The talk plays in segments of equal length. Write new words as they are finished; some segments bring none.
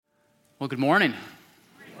Well, good morning.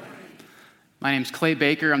 My name's Clay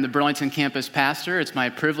Baker. I'm the Burlington campus pastor. It's my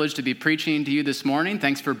privilege to be preaching to you this morning.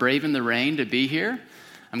 Thanks for braving the rain to be here.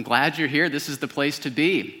 I'm glad you're here. This is the place to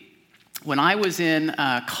be. When I was in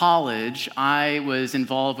college, I was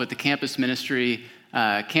involved with the campus ministry,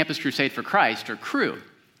 Campus Crusade for Christ, or Cru.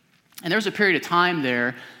 And there was a period of time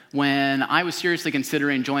there when I was seriously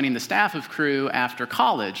considering joining the staff of Cru after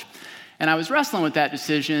college. And I was wrestling with that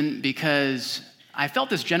decision because I felt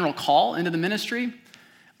this general call into the ministry,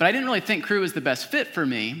 but I didn't really think Cru was the best fit for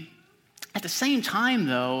me. At the same time,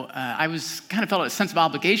 though, I was kind of felt a sense of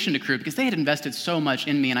obligation to Cru because they had invested so much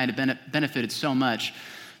in me and I had benefited so much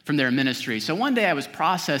from their ministry. So one day I was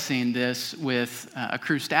processing this with a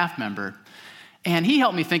Cru staff member, and he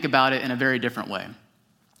helped me think about it in a very different way.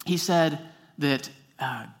 He said that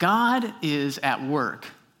God is at work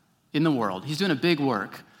in the world. He's doing a big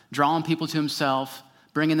work, drawing people to himself,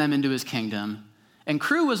 bringing them into his kingdom. And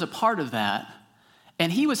Cru was a part of that,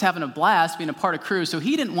 and he was having a blast being a part of Cru, so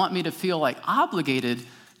he didn't want me to feel like obligated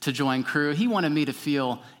to join Cru. He wanted me to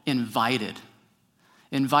feel invited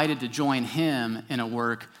to join him in a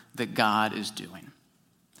work that God is doing.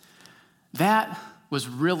 That was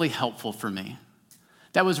really helpful for me.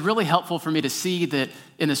 That was really helpful for me to see that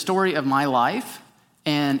in the story of my life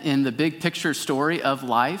and in the big picture story of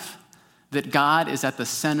life, that God is at the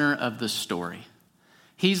center of the story.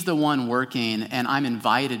 He's the one working, and I'm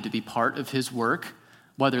invited to be part of his work,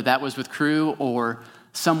 whether that was with Cru or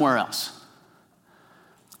somewhere else.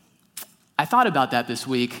 I thought about that this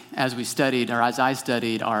week as I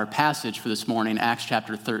studied our passage for this morning, Acts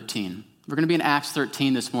chapter 13. We're going to be in Acts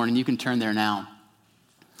 13 this morning. You can turn there now.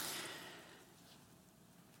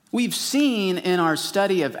 We've seen in our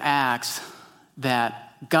study of Acts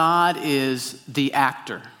that God is the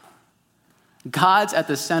actor. God's at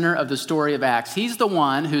the center of the story of Acts. He's the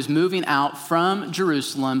one who's moving out from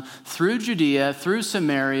Jerusalem through Judea, through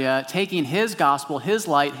Samaria, taking his gospel, his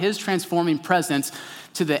light, his transforming presence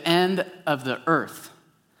to the end of the earth.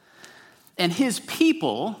 And his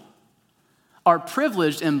people are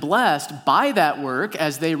privileged and blessed by that work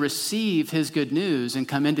as they receive his good news and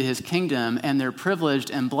come into his kingdom, and they're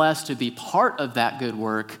privileged and blessed to be part of that good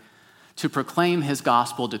work to proclaim his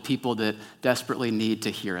gospel to people that desperately need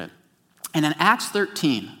to hear it. And in Acts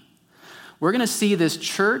 13, we're going to see this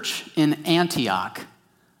church in Antioch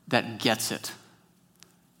that gets it.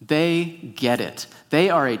 They get it. They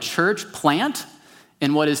are a church plant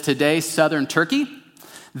in what is today southern Turkey.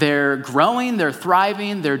 They're growing, they're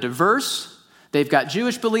thriving, they're diverse. They've got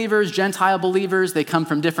Jewish believers, Gentile believers. They come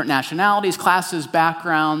from different nationalities, classes,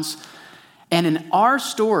 backgrounds. And in our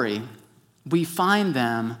story, we find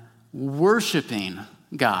them worshiping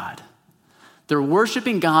God. They're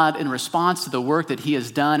worshiping God in response to the work that he has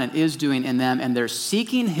done and is doing in them, and they're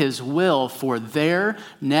seeking his will for their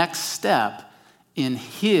next step in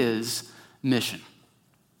his mission.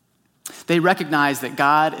 They recognize that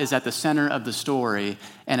God is at the center of the story,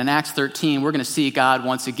 and in Acts 13, we're going to see God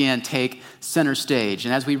once again take center stage.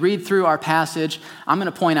 And as we read through our passage, I'm going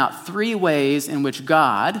to point out three ways in which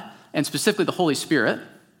God, and specifically the Holy Spirit,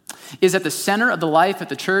 is at the center of the life at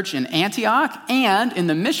the church in Antioch and in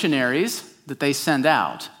the missionaries that they send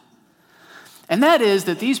out. And that is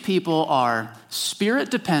that these people are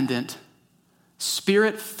spirit-dependent,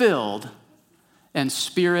 spirit-filled, and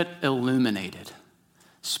spirit-illuminated.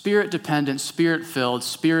 Spirit-dependent, spirit-filled,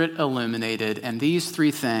 spirit-illuminated, and these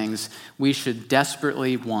three things we should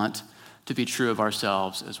desperately want to be true of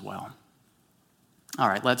ourselves as well. All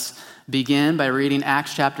right, let's begin by reading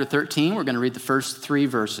Acts chapter 13. We're going to read the first 3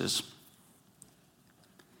 verses.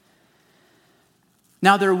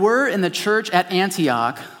 Now there were in the church at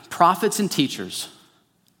Antioch prophets and teachers: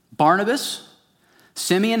 Barnabas,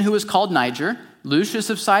 Simeon, who was called Niger, Lucius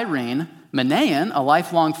of Cyrene, Manaen, a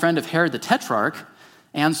lifelong friend of Herod the Tetrarch,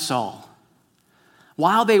 and Saul.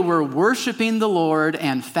 While they were worshiping the Lord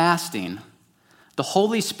and fasting, the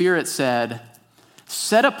Holy Spirit said,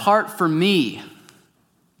 "Set apart for me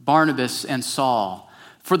Barnabas and Saul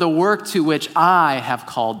for the work to which I have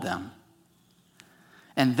called them."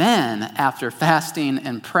 And then, after fasting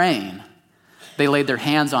and praying, they laid their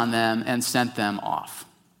hands on them and sent them off.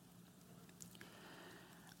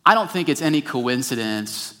 I don't think it's any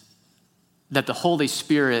coincidence that the Holy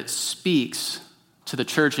Spirit speaks to the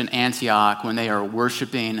church in Antioch when they are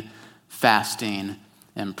worshiping, fasting,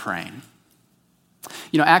 and praying.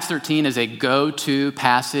 You know, Acts 13 is a go-to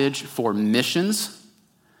passage for missions,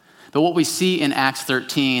 but what we see in Acts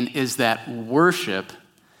 13 is that worship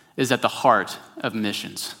is at the heart of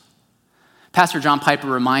missions. Pastor John Piper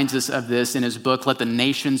reminds us of this in his book, Let the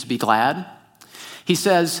Nations Be Glad. He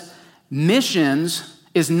says, missions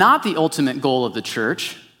is not the ultimate goal of the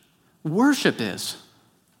church worship is.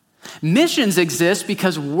 Missions exist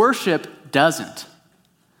because worship doesn't.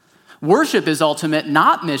 Worship is ultimate,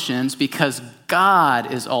 not missions, because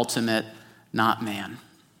God is ultimate, not man.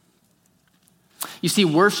 You see,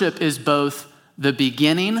 worship is both the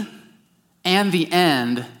beginning and the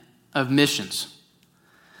end of missions.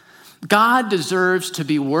 God deserves to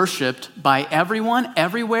be worshiped by everyone,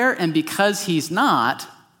 everywhere, and because he's not,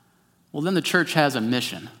 well, then the church has a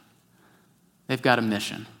mission. They've got a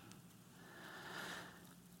mission.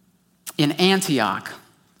 In Antioch,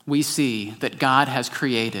 we see that God has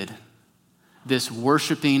created this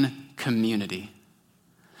worshiping community.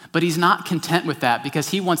 But he's not content with that because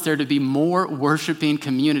he wants there to be more worshiping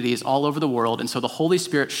communities all over the world. And so the Holy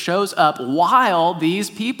Spirit shows up while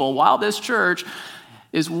this church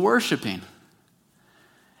is worshiping.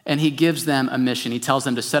 And he gives them a mission. He tells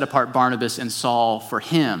them to set apart Barnabas and Saul for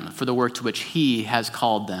him, for the work to which he has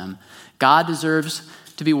called them. God deserves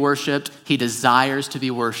to be worshiped. He desires to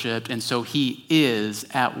be worshiped. And so he is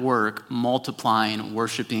at work multiplying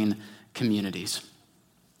worshiping communities.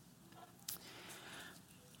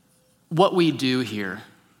 What we do here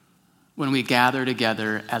when we gather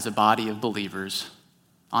together as a body of believers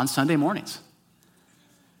on Sunday mornings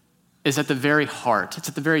is at the very heart, it's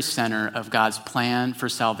at the very center of God's plan for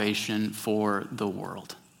salvation for the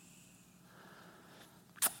world.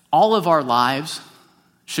 All of our lives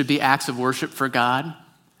should be acts of worship for God,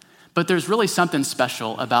 but there's really something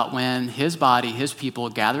special about when his body, his people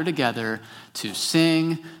gather together to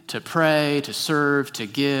sing, to pray, to serve, to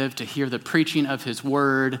give, to hear the preaching of his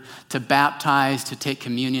word, to baptize, to take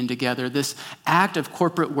communion together. This act of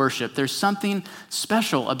corporate worship, there's something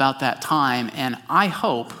special about that time, and I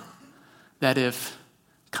hope that if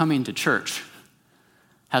coming to church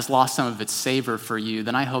has lost some of its savor for you,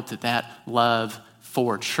 then I hope that love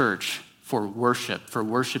for church, for worship, for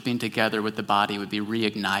worshiping together with the body would be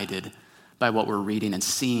reignited by what we're reading and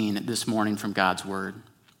seeing this morning from God's word.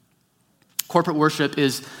 Corporate worship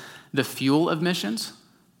is the fuel of missions.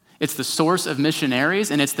 It's the source of missionaries,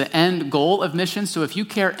 and it's the end goal of missions. So if you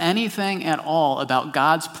care anything at all about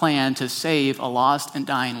God's plan to save a lost and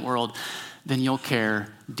dying world, then you'll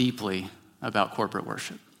care deeply about corporate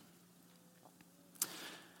worship.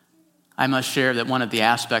 I must share that one of the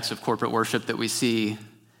aspects of corporate worship that we see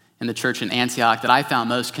in the church in Antioch that I found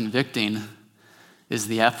most convicting is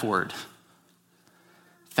the F word,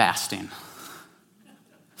 fasting.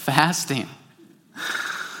 Fasting.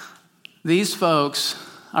 These folks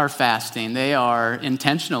are fasting. They are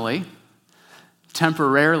intentionally,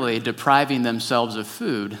 temporarily depriving themselves of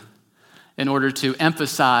food in order to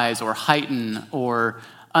emphasize or heighten or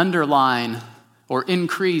underline or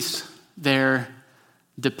increase their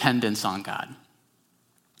dependence on God.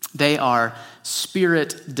 They are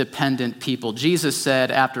spirit-dependent people. Jesus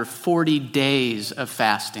said after 40 days of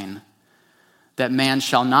fasting that man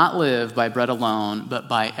shall not live by bread alone, but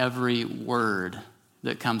by every word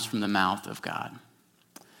that comes from the mouth of God.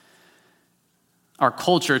 Our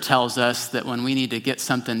culture tells us that when we need to get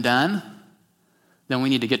something done, then we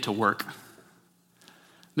need to get to work.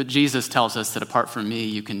 But Jesus tells us that apart from me,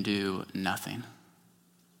 you can do nothing.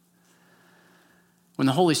 When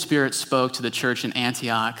the Holy Spirit spoke to the church in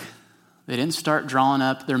Antioch, they didn't start drawing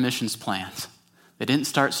up their missions plans. They didn't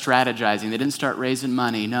start strategizing. They didn't start raising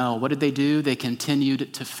money. No, what did they do? They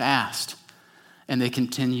continued to fast, and they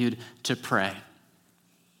continued to pray.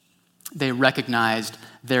 They recognized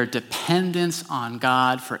their dependence on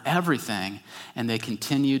God for everything, and they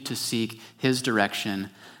continued to seek his direction.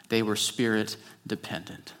 They were spirit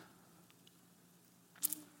dependent.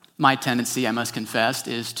 My tendency, I must confess,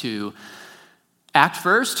 is to act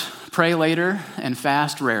first, pray later, and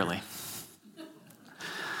fast rarely.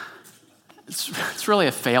 It's really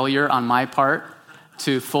a failure on my part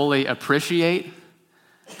to fully appreciate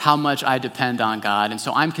how much I depend on God. And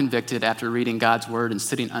so I'm convicted after reading God's word and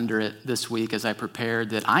sitting under it this week as I prepared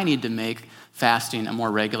that I need to make fasting a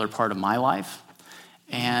more regular part of my life.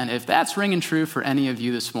 And if that's ringing true for any of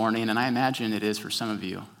you this morning, and I imagine it is for some of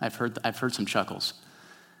you, I've heard some chuckles,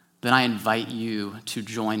 then I invite you to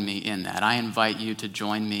join me in that. I invite you to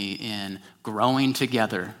join me in growing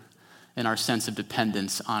together in our sense of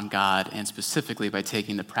dependence on God, and specifically by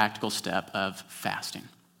taking the practical step of fasting.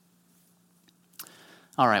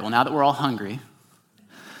 All right, well, now that we're all hungry,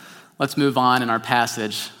 let's move on in our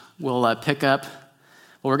passage. We're going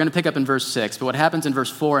to pick up in verse 6, but what happens in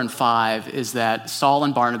verse 4 and 5 is that Saul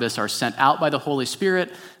and Barnabas are sent out by the Holy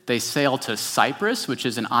Spirit. They sail to Cyprus, which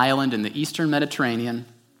is an island in the eastern Mediterranean,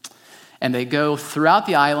 and they go throughout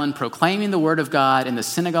the island proclaiming the word of God in the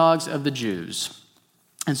synagogues of the Jews.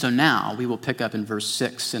 And so now we will pick up in verse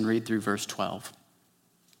 6 and read through verse 12.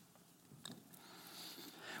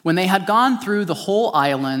 When they had gone through the whole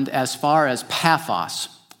island as far as Paphos,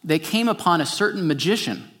 they came upon a certain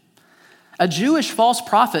magician, a Jewish false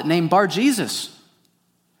prophet named Bar-Jesus.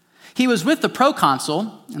 He was with the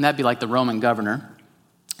proconsul, and that'd be like the Roman governor,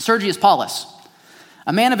 Sergius Paulus,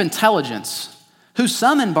 a man of intelligence, who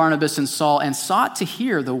summoned Barnabas and Saul and sought to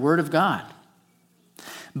hear the word of God.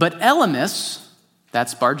 But Elymas,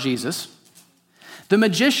 that's Bar-Jesus, the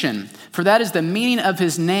magician, for that is the meaning of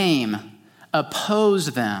his name,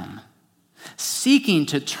 opposed them, seeking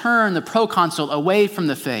to turn the proconsul away from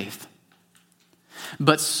the faith.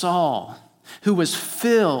 But Saul, who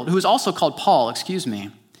was also called Paul,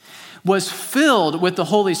 was filled with the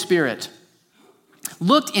Holy Spirit,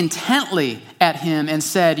 looked intently at him and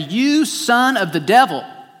said, "You son of the devil,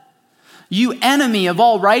 you enemy of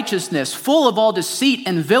all righteousness, full of all deceit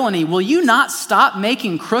and villainy, will you not stop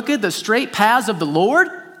making crooked the straight paths of the Lord?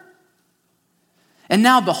 And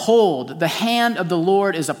now behold, the hand of the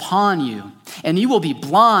Lord is upon you, and you will be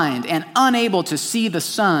blind and unable to see the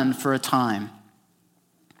sun for a time."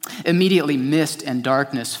 Immediately mist and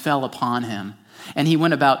darkness fell upon him, and he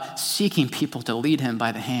went about seeking people to lead him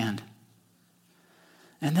by the hand.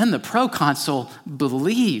 And then the proconsul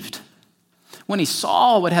believed when he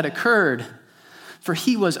saw what had occurred, for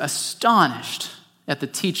he was astonished at the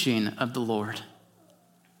teaching of the Lord.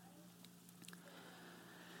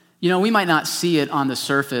 You know, we might not see it on the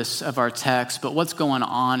surface of our text, but what's going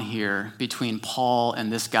on here between Paul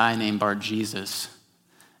and this guy named Bar-Jesus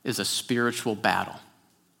is a spiritual battle.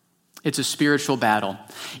 It's a spiritual battle.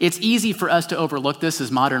 It's easy for us to overlook this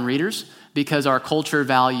as modern readers because our culture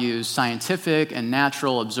values scientific and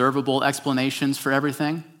natural, observable explanations for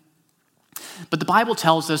everything. But the Bible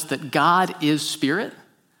tells us that God is spirit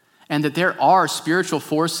and that there are spiritual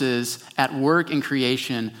forces at work in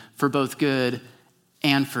creation for both good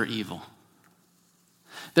and for evil.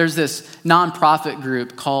 There's this nonprofit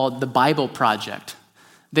group called the Bible Project.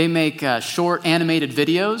 They make short animated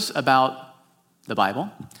videos about the Bible,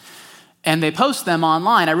 and they post them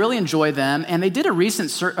online. I really enjoy them, and they did a recent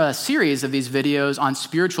series of these videos on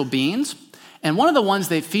spiritual beings, and one of the ones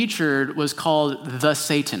they featured was called The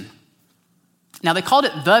Satan. Now, they called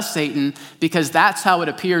it The Satan because that's how it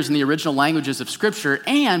appears in the original languages of Scripture,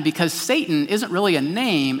 and because Satan isn't really a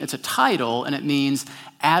name, it's a title, and it means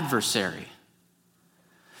adversary.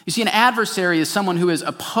 You see, an adversary is someone who is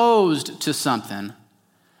opposed to something,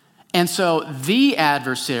 and so the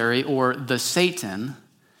adversary, or the Satan,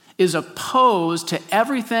 is opposed to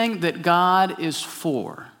everything that God is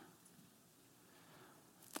for.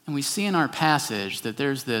 And we see in our passage that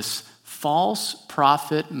there's this false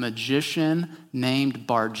prophet magician named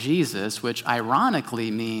Bar-Jesus, which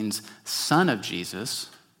ironically means son of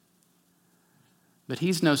Jesus. But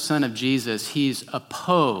he's no son of Jesus. He's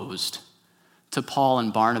opposed to Paul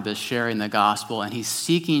and Barnabas sharing the gospel, and he's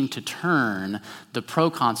seeking to turn the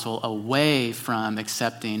proconsul away from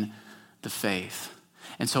accepting the faith.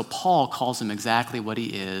 And so Paul calls him exactly what he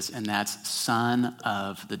is, and that's son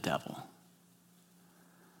of the devil.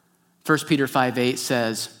 1 Peter 5:8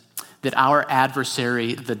 says that our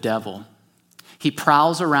adversary, the devil, he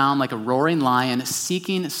prowls around like a roaring lion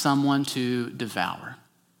seeking someone to devour.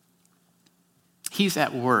 He's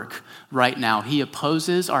at work right now. He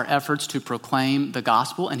opposes our efforts to proclaim the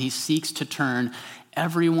gospel, and he seeks to turn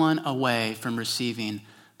everyone away from receiving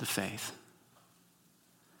the faith.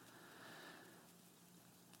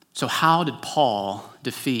 So how did Paul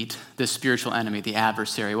defeat this spiritual enemy, the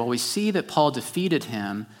adversary? Well, we see that Paul defeated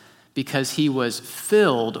him because he was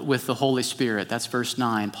filled with the Holy Spirit. That's verse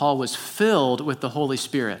 9. Paul was filled with the Holy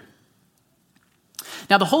Spirit.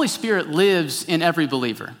 Now, the Holy Spirit lives in every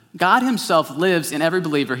believer. God himself lives in every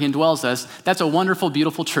believer. He indwells us. That's a wonderful,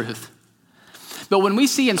 beautiful truth. But when we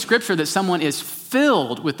see in Scripture that someone is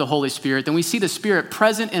filled with the Holy Spirit, then we see the Spirit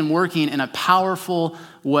present and working in a powerful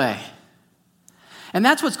way. And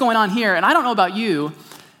that's what's going on here. And I don't know about you,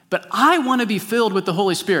 but I want to be filled with the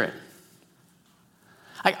Holy Spirit.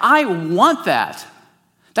 I want that.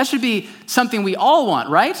 That should be something we all want,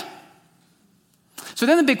 right? So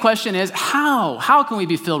then the big question is, how? How can we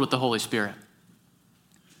be filled with the Holy Spirit?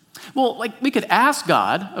 Well, we could ask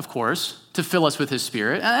God, of course, to fill us with his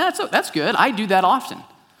Spirit. And that's good. I do that often.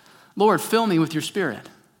 Lord, fill me with your Spirit.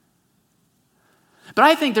 But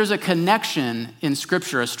I think there's a connection in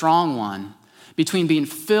Scripture, a strong one, between being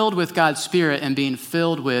filled with God's Spirit and being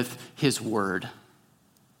filled with his Word.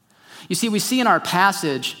 You see, we see in our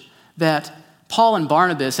passage that Paul and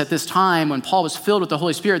Barnabas, at this time when Paul was filled with the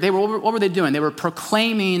Holy Spirit, what were they doing? They were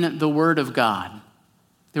proclaiming the Word of God.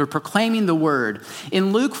 They were proclaiming the Word.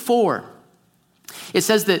 In Luke 4, It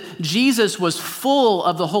says that Jesus was full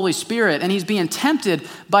of the Holy Spirit and he's being tempted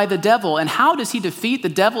by the devil. And how does he defeat the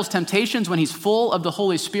devil's temptations when he's full of the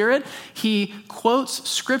Holy Spirit? He quotes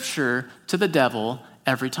scripture to the devil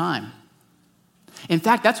every time. In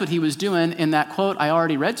fact, that's what he was doing in that quote I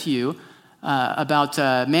already read to you about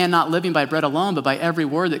man not living by bread alone, but by every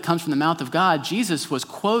word that comes from the mouth of God. Jesus was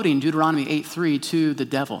quoting Deuteronomy 8:3 to the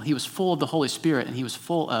devil. He was full of the Holy Spirit and he was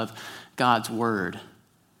full of God's word.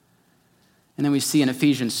 And then we see in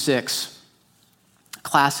Ephesians 6, a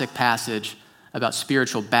classic passage about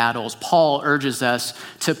spiritual battles. Paul urges us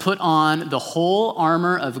to put on the whole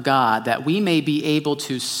armor of God that we may be able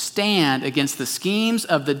to stand against the schemes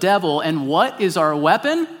of the devil. And what is our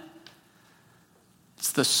weapon?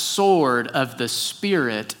 It's the sword of the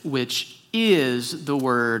Spirit, which is the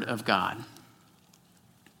word of God.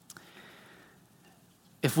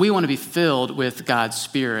 If we want to be filled with God's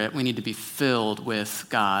Spirit, we need to be filled with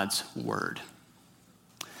God's word.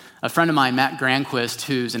 A friend of mine, Matt Granquist,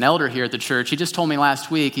 who's an elder here at the church, he just told me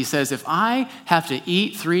last week, he says, if I have to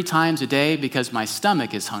eat 3 times a day because my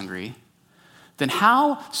stomach is hungry, then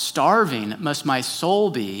how starving must my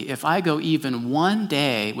soul be if I go even one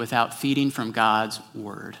day without feeding from God's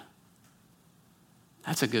word?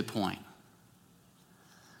 That's a good point.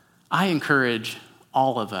 I encourage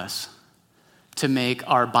all of us to make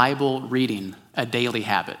our Bible reading a daily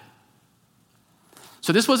habit.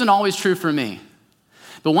 So this wasn't always true for me.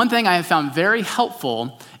 But one thing I have found very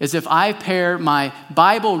helpful is if I pair my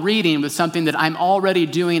Bible reading with something that I'm already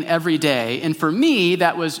doing every day. And for me,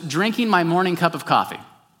 that was drinking my morning cup of coffee.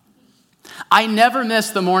 I never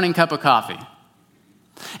miss the morning cup of coffee.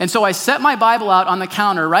 And so I set my Bible out on the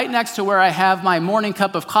counter right next to where I have my morning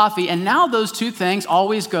cup of coffee. And now those two things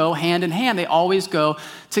always go hand in hand. They always go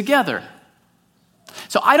together.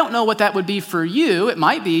 So I don't know what that would be for you. It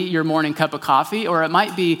might be your morning cup of coffee, or it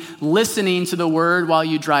might be listening to the word while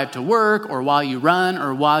you drive to work, or while you run,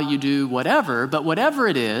 or while you do whatever. But whatever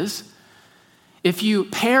it is, if you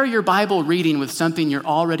pair your Bible reading with something you're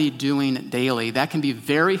already doing daily, that can be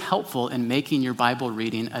very helpful in making your Bible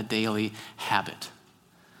reading a daily habit.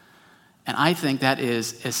 And I think that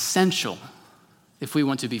is essential if we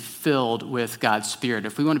want to be filled with God's Spirit.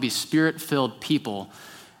 If we want to be Spirit-filled people,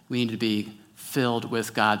 we need to be filled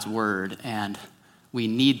with God's word, and we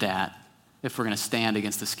need that if we're going to stand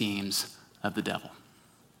against the schemes of the devil.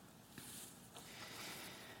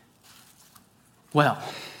 Well,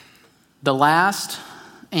 the last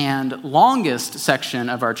and longest section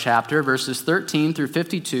of our chapter, verses 13 through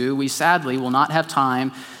 52, we sadly will not have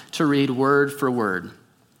time to read word for word.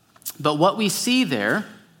 But what we see there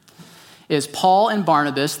is Paul and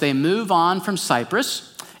Barnabas, they move on from Cyprus,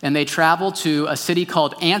 and they travel to a city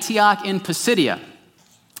called Antioch in Pisidia.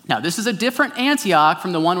 Now, this is a different Antioch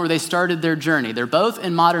from the one where they started their journey. They're both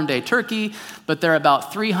in modern-day Turkey, but they're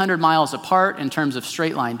about 300 miles apart in terms of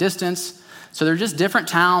straight-line distance. So they're just different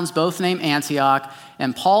towns, both named Antioch.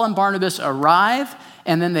 And Paul and Barnabas arrive,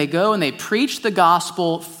 and then they go and they preach the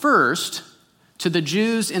gospel first to the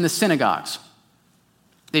Jews in the synagogues.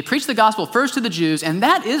 They preach the gospel first to the Jews, and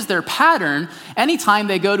that is their pattern anytime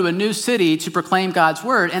they go to a new city to proclaim God's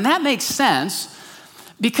word. And that makes sense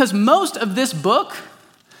because most of this book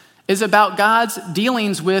is about God's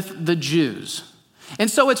dealings with the Jews. And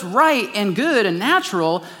so it's right and good and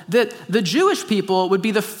natural that the Jewish people would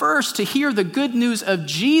be the first to hear the good news of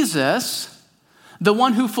Jesus, the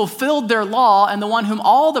one who fulfilled their law and the one whom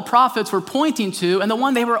all the prophets were pointing to and the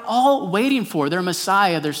one they were all waiting for, their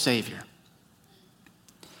Messiah, their Savior.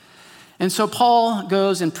 And so Paul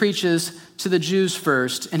goes and preaches to the Jews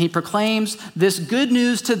first, and he proclaims this good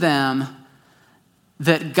news to them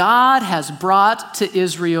that God has brought to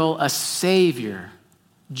Israel a Savior,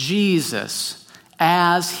 Jesus,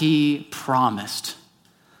 as he promised.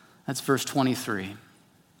 That's verse 23.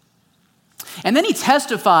 And then he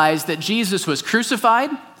testifies that Jesus was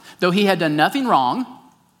crucified, though he had done nothing wrong,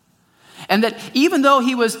 and that even though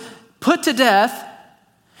he was put to death,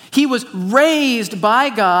 he was raised by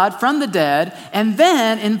God from the dead. And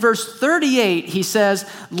then in verse 38, he says,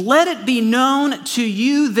 "Let it be known to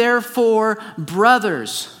you, therefore,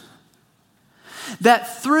 brothers,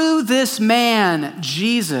 that through this man,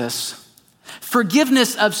 Jesus,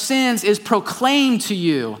 forgiveness of sins is proclaimed to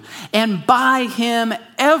you. And by him,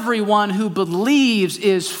 everyone who believes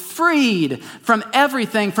is freed from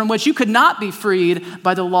everything from which you could not be freed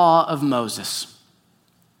by the law of Moses."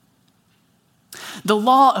 The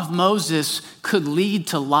law of Moses could lead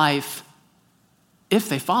to life if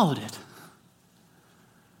they followed it.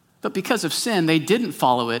 But because of sin, they didn't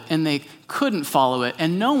follow it, and they couldn't follow it,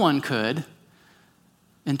 and no one could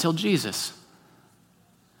until Jesus.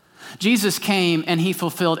 Jesus came and he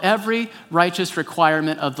fulfilled every righteous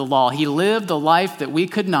requirement of the law. He lived the life that we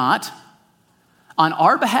could not on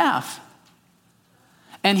our behalf.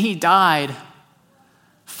 And he died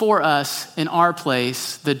for us in our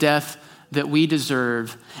place, the death that we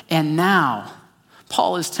deserve. And now,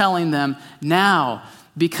 Paul is telling them, now,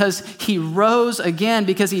 because he rose again,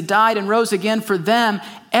 because he died and rose again for them,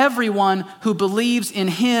 everyone who believes in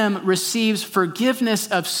him receives forgiveness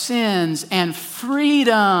of sins and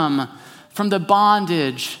freedom from the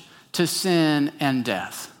bondage to sin and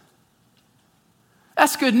death.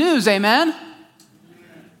 That's good news, amen?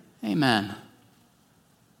 Amen.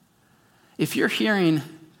 If you're hearing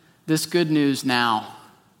this good news now,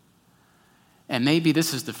 and maybe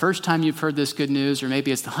this is the first time you've heard this good news, or maybe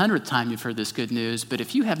it's the 100th time you've heard this good news, but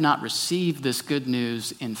if you have not received this good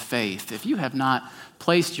news in faith, if you have not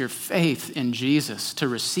placed your faith in Jesus to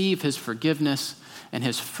receive his forgiveness and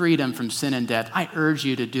his freedom from sin and death, I urge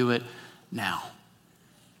you to do it now.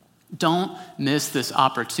 Don't miss this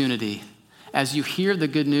opportunity as you hear the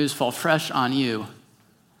good news fall fresh on you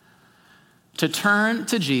to turn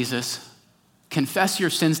to Jesus. Confess your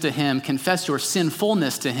sins to him, confess your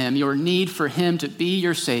sinfulness to him, your need for him to be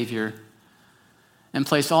your Savior, and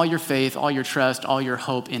place all your faith, all your trust, all your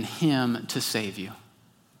hope in him to save you.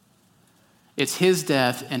 It's his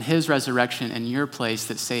death and his resurrection in your place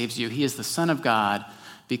that saves you. He is the Son of God,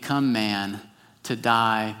 become man, to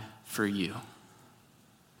die for you.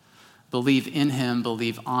 Believe in him,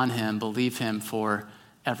 believe on him, believe him for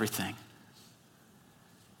everything.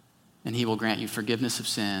 And he will grant you forgiveness of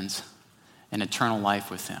sins and eternal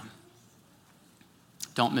life with him.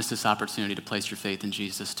 Don't miss this opportunity to place your faith in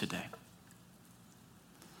Jesus today.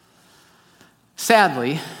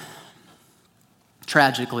 Sadly,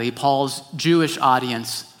 tragically, Paul's Jewish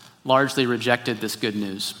audience largely rejected this good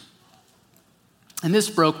news. And this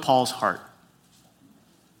broke Paul's heart.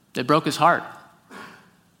 It broke his heart.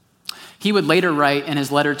 He would later write in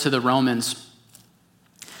his letter to the Romans,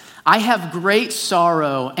 "I have great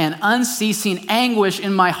sorrow and unceasing anguish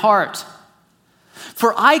in my heart.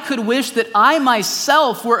 For I could wish that I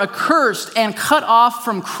myself were accursed and cut off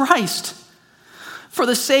from Christ for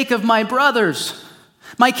the sake of my brothers,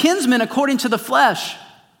 my kinsmen according to the flesh.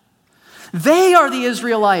 They are the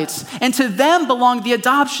Israelites, and to them belong the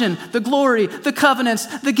adoption, the glory, the covenants,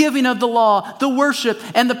 the giving of the law, the worship,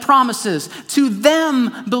 and the promises. To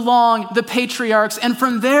them belong the patriarchs, and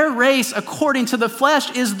from their race, according to the flesh,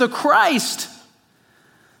 is the Christ,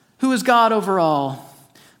 who is God over all,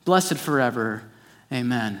 blessed forever.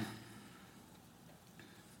 Amen."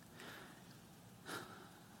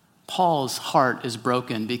 Paul's heart is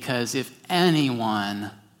broken because if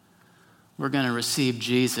anyone were going to receive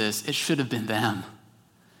Jesus, it should have been them.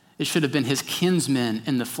 It should have been his kinsmen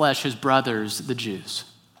in the flesh, his brothers, the Jews.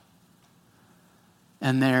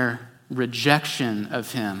 And their rejection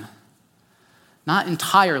of him, not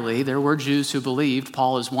entirely, there were Jews who believed,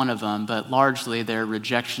 Paul is one of them, but largely their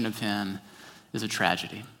rejection of him is a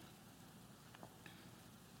tragedy.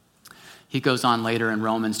 He goes on later in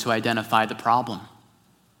Romans to identify the problem.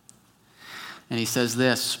 And he says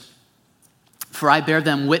this, "For I bear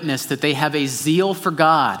them witness that they have a zeal for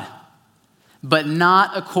God, but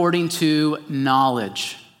not according to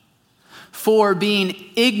knowledge. For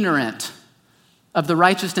being ignorant of the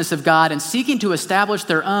righteousness of God and seeking to establish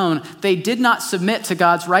their own, they did not submit to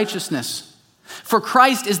God's righteousness. For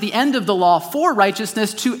Christ is the end of the law for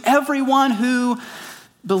righteousness to everyone who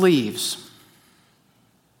believes."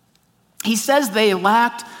 He says they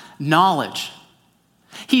lacked knowledge.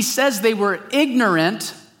 He says they were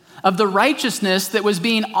ignorant of the righteousness that was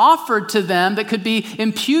being offered to them that could be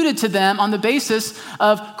imputed to them on the basis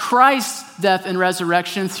of Christ's death and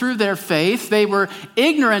resurrection through their faith. They were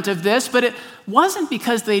ignorant of this, but it wasn't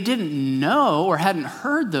because they didn't know or hadn't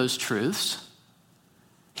heard those truths.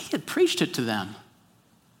 He had preached it to them.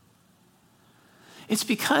 It's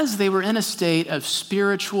because they were in a state of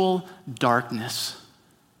spiritual darkness.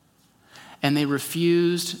 And they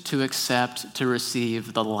refused to accept, to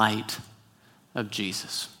receive the light of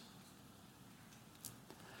Jesus.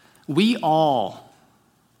 We all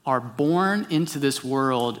are born into this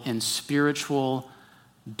world in spiritual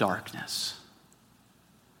darkness.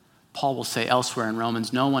 Paul will say elsewhere in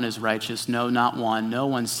Romans, "No one is righteous, no, not one. No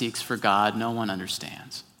one seeks for God, no one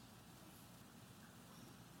understands."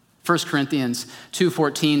 1 Corinthians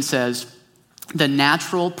 2:14 says, "The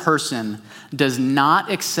natural person does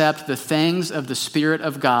not accept the things of the Spirit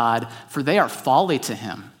of God, for they are folly to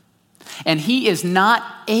him. And he is not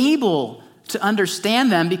able to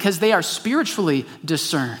understand them because they are spiritually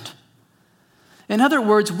discerned." In other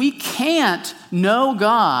words, we can't know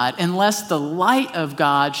God unless the light of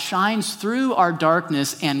God shines through our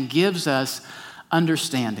darkness and gives us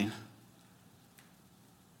understanding.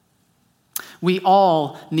 We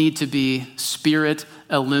all need to be Spirit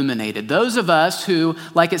illuminated. Those of us who,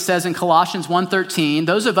 like it says in Colossians 1:13,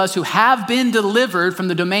 those of us who have been delivered from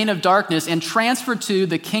the domain of darkness and transferred to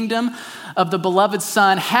the kingdom of the beloved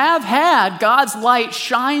Son have had God's light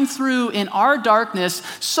shine through in our darkness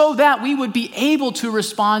so that we would be able to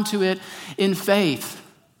respond to it in faith.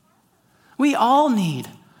 We all need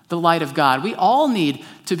the light of God. We all need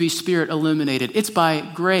to be Spirit illuminated. It's by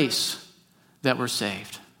grace that we're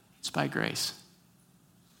saved. It's by grace.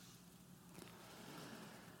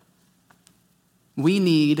 We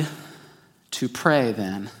need to pray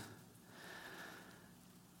then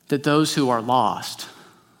that those who are lost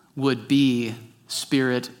would be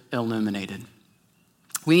Spirit illuminated.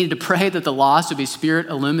 We need to pray that the lost would be Spirit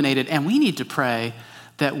illuminated, and we need to pray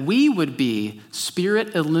that we would be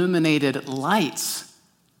Spirit illuminated lights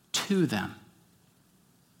to them.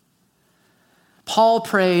 Paul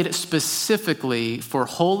prayed specifically for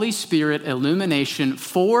Holy Spirit illumination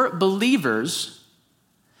for believers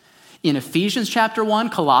in Ephesians chapter 1,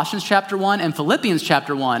 Colossians chapter 1, and Philippians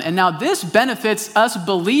chapter 1. And now this benefits us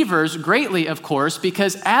believers greatly, of course,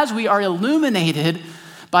 because as we are illuminated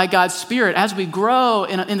by God's Spirit, as we grow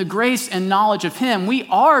in the grace and knowledge of Him, we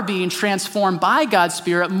are being transformed by God's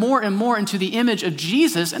Spirit more and more into the image of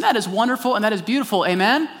Jesus. And that is wonderful and that is beautiful.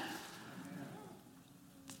 Amen?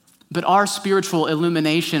 But our spiritual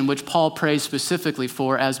illumination, which Paul prays specifically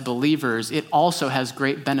for as believers, it also has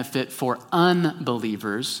great benefit for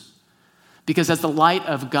unbelievers. Because as the light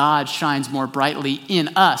of God shines more brightly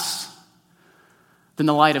in us, then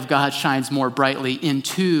the light of God shines more brightly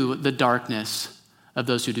into the darkness of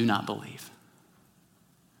those who do not believe.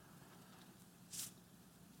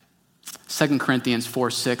 2 Corinthians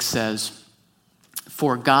 4:6 says,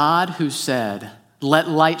 "For God who said, 'Let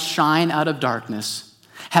light shine out of darkness,'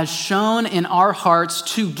 has shone in our hearts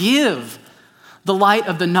to give the light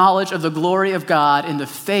of the knowledge of the glory of God in the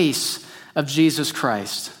face of Jesus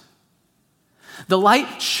Christ." The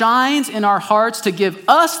light shines in our hearts to give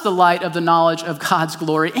us the light of the knowledge of God's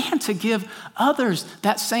glory and to give others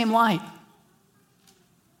that same light.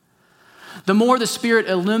 The more the Spirit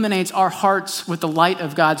illuminates our hearts with the light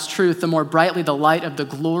of God's truth, the more brightly the light of the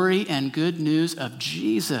glory and good news of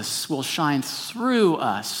Jesus will shine through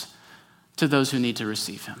us to those who need to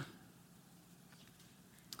receive Him.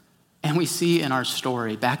 And we see in our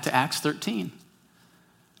story, back to Acts 13,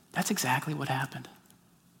 that's exactly what happened.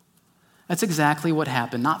 That's exactly what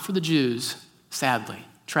happened, not for the Jews, sadly,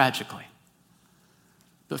 tragically,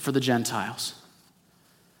 but for the Gentiles.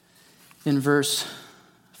 In verse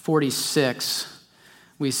 46,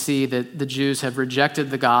 we see that the Jews have rejected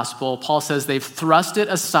the gospel. Paul says they've thrust it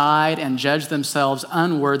aside and judged themselves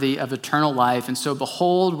unworthy of eternal life. And so,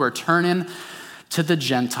 behold, we're turning to the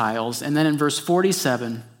Gentiles. And then in verse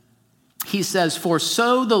 47, he says, "For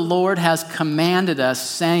so the Lord has commanded us,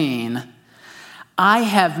 saying, I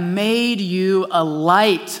have made you a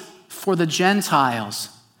light for the Gentiles,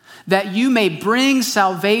 that you may bring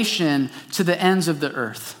salvation to the ends of the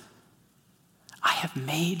earth." I have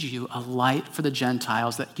made you a light for the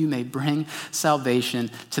Gentiles, that you may bring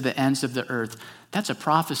salvation to the ends of the earth. That's a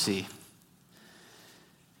prophecy.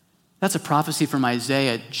 That's a prophecy from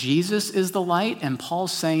Isaiah. Jesus is the light, and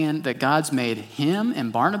Paul's saying that God's made him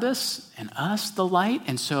and Barnabas and us the light,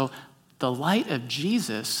 and so the light of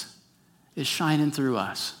Jesus is shining through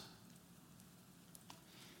us.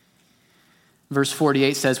 Verse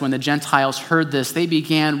 48 says, "When the Gentiles heard this, they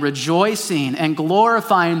began rejoicing and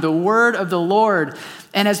glorifying the word of the Lord,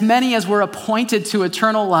 and as many as were appointed to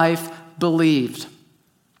eternal life believed."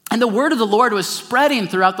 And the word of the Lord was spreading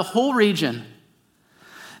throughout the whole region.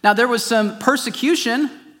 Now there was some persecution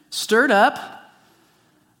stirred up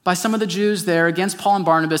by some of the Jews there against Paul and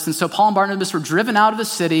Barnabas. And so Paul and Barnabas were driven out of the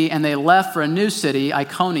city, and they left for a new city,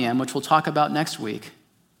 Iconium, which we'll talk about next week.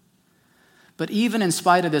 But even in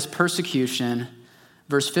spite of this persecution,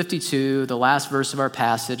 verse 52, the last verse of our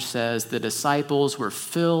passage says, the disciples were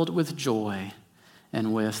filled with joy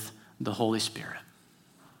and with the Holy Spirit.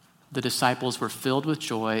 The disciples were filled with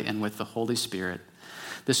joy and with the Holy Spirit.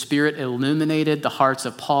 The Spirit illuminated the hearts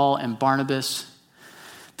of Paul and Barnabas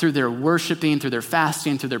through their worshiping, through their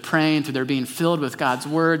fasting, through their praying, through their being filled with God's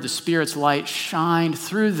word. The Spirit's light shined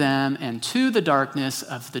through them and to the darkness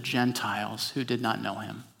of the Gentiles who did not know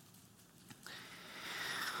Him.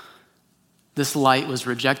 This light was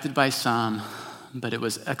rejected by some, but it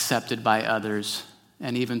was accepted by others.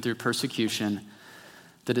 And even through persecution,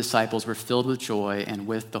 the disciples were filled with joy and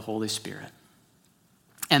with the Holy Spirit.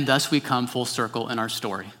 And thus we come full circle in our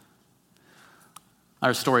story.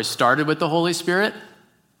 Our story started with the Holy Spirit,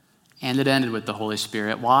 and it ended with the Holy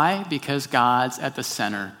Spirit. Why? Because God's at the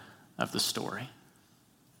center of the story.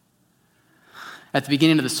 At the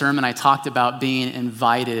beginning of the sermon, I talked about being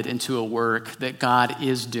invited into a work that God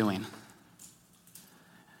is doing.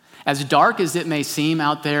 As dark as it may seem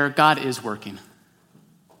out there, God is working.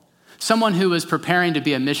 Someone who was preparing to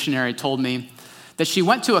be a missionary told me that she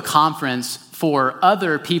went to a conference for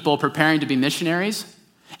other people preparing to be missionaries,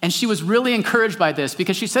 and she was really encouraged by this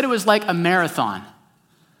because she said it was like a marathon.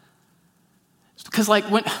 Because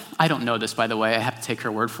I don't know this, by the way, I have to take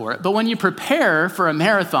her word for it, but when you prepare for a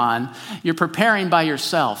marathon, you're preparing by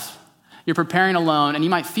yourself. You're preparing alone, and you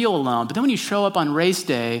might feel alone, but then when you show up on race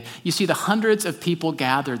day, you see the hundreds of people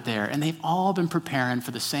gathered there, and they've all been preparing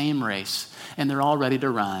for the same race, and they're all ready to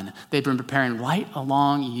run. They've been preparing right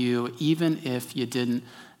along you, even if you didn't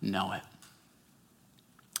know it.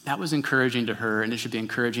 That was encouraging to her, and it should be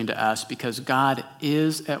encouraging to us because God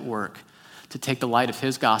is at work to take the light of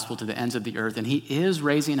his gospel to the ends of the earth, and he is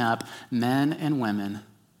raising up men and women,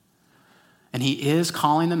 and he is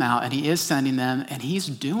calling them out, and he is sending them, and he's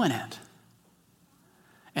doing it.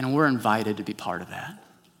 And we're invited to be part of that.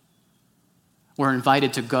 We're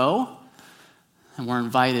invited to go, and we're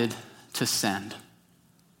invited to send.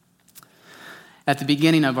 At the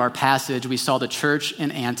beginning of our passage, we saw the church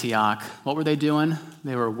in Antioch. What were they doing?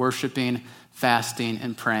 They were worshiping, fasting,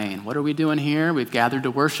 and praying. What are we doing here? We've gathered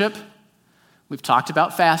to worship. We've talked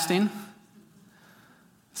about fasting.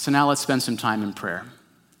 So now let's spend some time in prayer.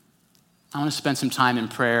 I want to spend some time in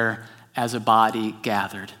prayer as a body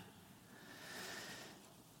gathered.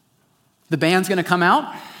 The band's going to come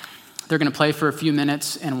out. They're going to play for a few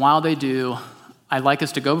minutes. And while they do, I'd like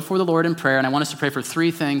us to go before the Lord in prayer. And I want us to pray for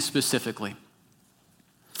three things specifically.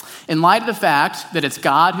 In light of the fact that it's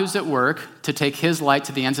God who's at work to take his light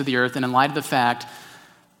to the ends of the earth, and in light of the fact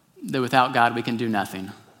that without God we can do nothing,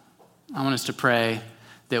 I want us to pray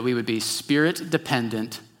that we would be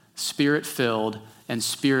spirit-dependent, spirit-filled, and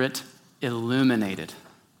spirit-illuminated.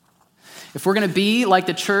 If we're going to be like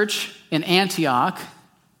the church in Antioch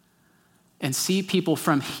and see people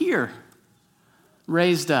from here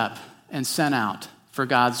raised up and sent out for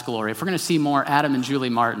God's glory, if we're going to see more Adam and Julie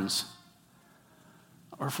Martins,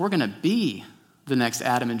 or if we're going to be the next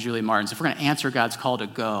Adam and Julie Martins, if we're going to answer God's call to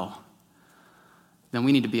go, then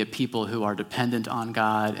we need to be a people who are dependent on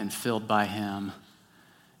God and filled by him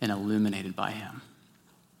and illuminated by him.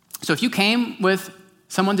 So if you came with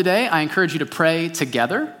someone today, I encourage you to pray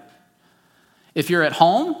together. If you're at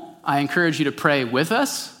home, I encourage you to pray with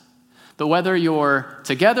us. But whether you're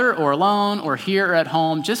together or alone or here or at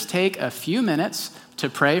home, just take a few minutes to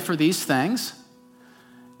pray for these things,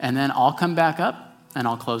 and then I'll come back up and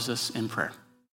I'll close this in prayer.